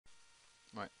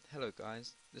Right, hello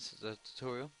guys. This is a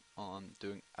tutorial on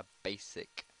doing a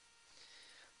basic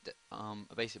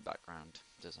background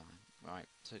design. Right,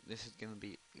 so this is going to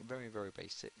be very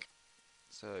basic.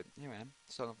 So here I am,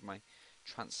 start off my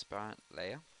transparent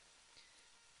layer.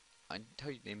 I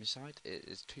tell you the image size, it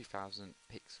is 2000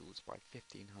 pixels by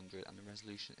 1500 and the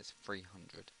resolution is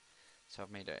 300. So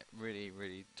I've made a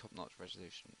really top-notch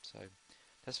resolution. So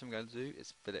first thing I'm going to do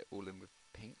is fill it all in with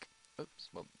pink. Oops,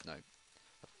 well no,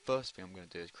 the first thing I'm going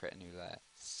to do is create a new layer.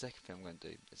 Second thing I'm going to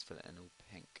do is fill it in all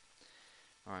pink.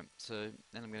 Alright, so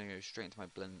then I'm going to go straight into my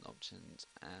blending options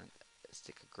and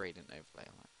stick a gradient overlay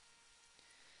on it.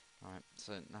 Alright,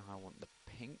 so now I want the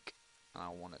pink and I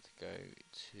want it to go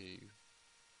to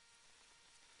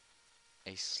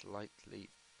a slightly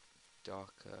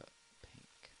darker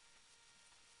pink.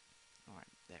 Alright,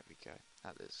 there we go.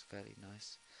 That looks fairly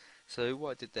nice. So what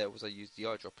I did there was I used the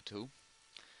Eyedropper Tool,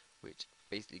 which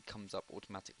basically comes up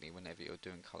automatically whenever you're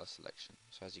doing color selection.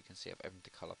 So as you can see, I've opened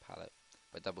the color palette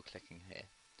by double clicking here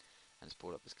and it's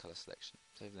brought up this color selection.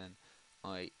 So then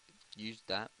I used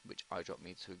that, which eyedropped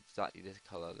me to exactly this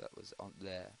color that was on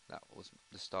there. That was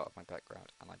the start of my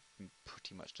background, and I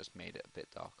pretty much just made it a bit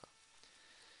darker.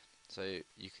 So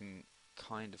you can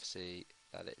kind of see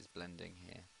that it is blending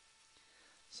here.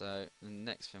 So the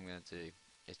next thing I'm going to do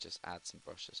is just add some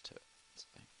brushes to it. So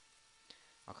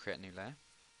I'll create a new layer,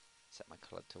 set my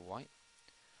color to white,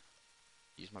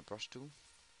 use my brush tool,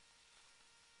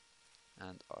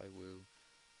 and I will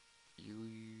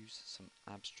use some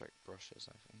abstract brushes,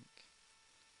 I think.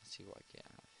 Let's see what I get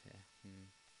out of here.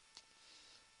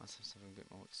 Must have something a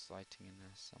bit more exciting in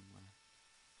there somewhere.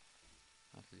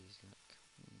 How do these look?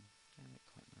 They look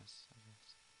quite nice, I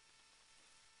guess.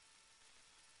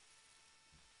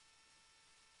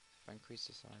 If I increase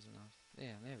the size enough.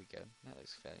 Yeah, there we go. That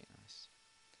looks fairly nice.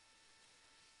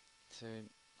 So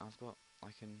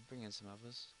I can bring in some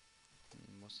others.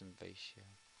 What's in Vatia?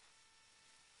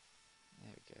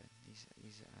 There we go.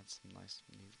 These add some nice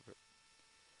new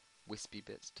wispy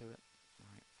bits to it.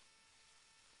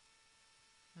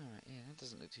 Alright, yeah, that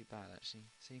doesn't look too bad actually.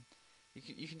 See,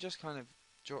 you can just kind of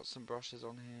jot some brushes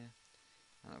on here,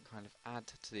 and it'll kind of add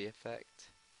to the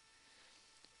effect.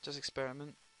 Just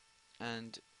experiment,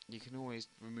 and you can always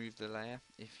remove the layer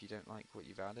if you don't like what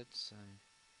you've added. So,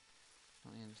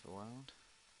 not the end of the world.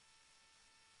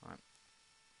 Right.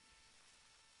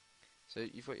 So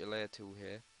you've got your layer tool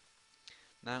here.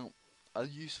 Now, a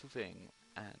useful thing,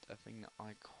 and a thing that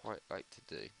I quite like to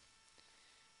do,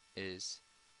 is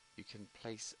you can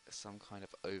place some kind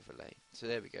of overlay. So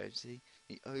there we go, see?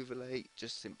 The overlay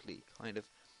just simply kind of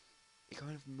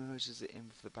merges it in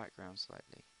with the background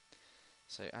slightly.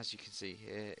 So as you can see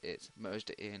here, it's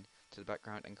merged it in to the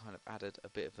background and kind of added a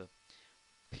bit of a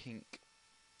pink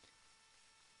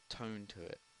tone to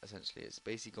it. Essentially, it's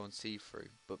basically gone see-through,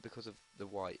 but because of the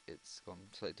white, it's gone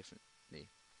slightly differently.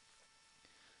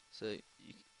 So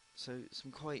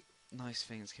some quite nice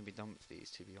things can be done with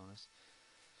these, to be honest.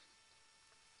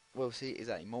 Well, see,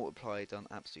 exactly, multiply done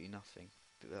absolutely nothing,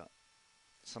 but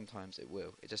sometimes it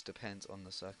will. It just depends on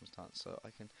the circumstance. So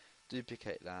I can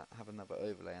duplicate that, have another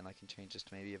overlay, and I can change this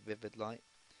to maybe a vivid light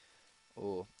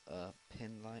or a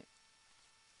pin light.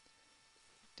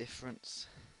 Difference.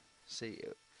 See,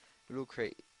 it will all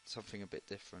create something a bit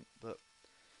different, but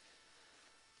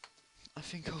I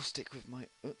think I'll stick with my.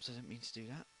 Oops, I didn't mean to do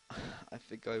that. I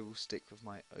think I will stick with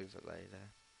my overlay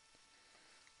there.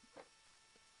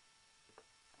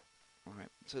 Alright,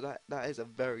 so that is a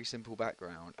very simple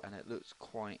background and it looks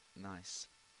quite nice.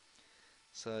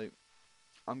 So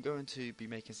I'm going to be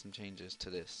making some changes to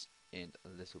this in a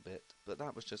little bit, but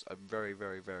that was just a very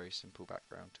simple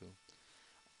background tool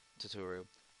tutorial.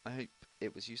 I hope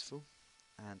it was useful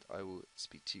and I will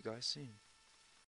speak to you guys soon.